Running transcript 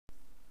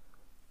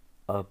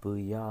अब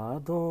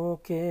यादों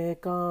के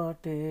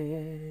कांटे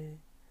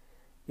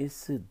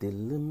इस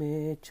दिल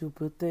में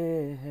चुभते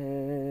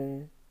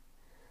हैं,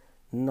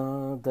 ना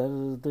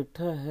दर्द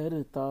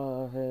ठहरता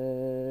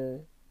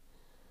है,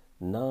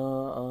 ना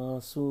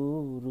आंसू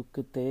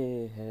रुकते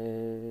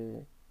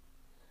हैं।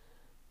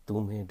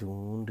 तुम्हें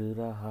ढूंढ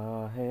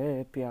रहा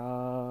है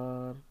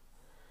प्यार,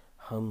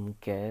 हम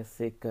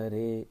कैसे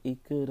करें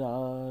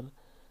इकरार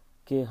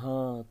कि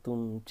हाँ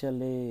तुम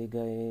चले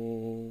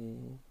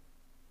गए।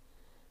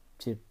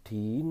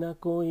 चिट्ठी न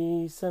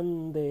कोई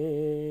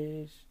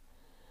संदेश,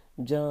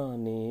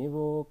 जाने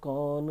वो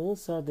कौन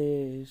सा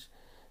देश,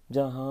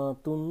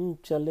 जहाँ तुम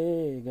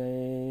चले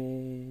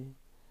गए,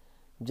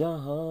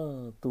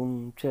 जहाँ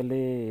तुम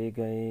चले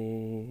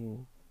गए।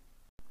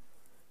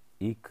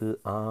 एक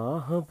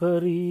आह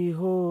भरी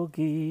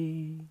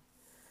होगी,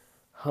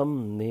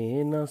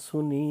 हमने न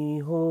सुनी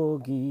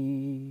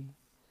होगी,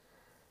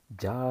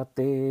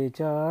 जाते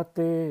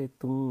जाते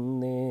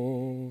तुमने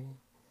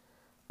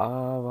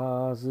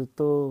आवाज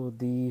तो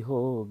दी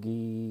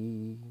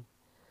होगी।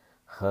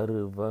 हर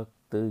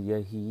वक्त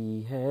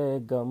यही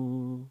है गम,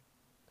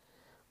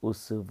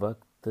 उस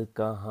वक्त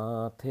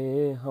कहाँ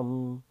थे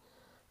हम,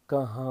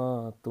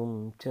 कहाँ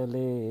तुम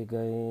चले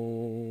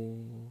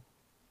गए।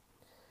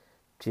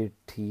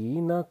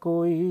 चिट्ठी न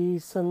कोई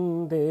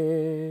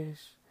संदेश,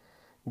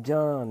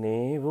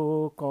 जाने वो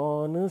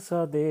कौन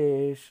सा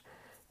देश,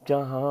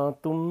 जहाँ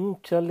तुम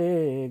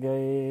चले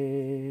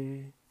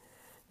गए,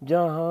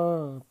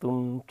 जहाँ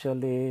तुम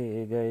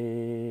चले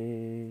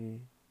गए।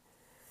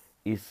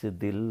 इस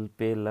दिल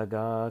पे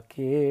लगा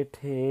के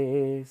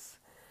ठेस,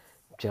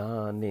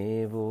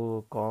 जाने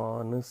वो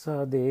कौन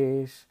सा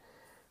देश,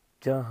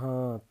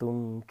 जहाँ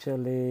तुम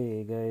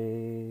चले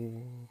गए।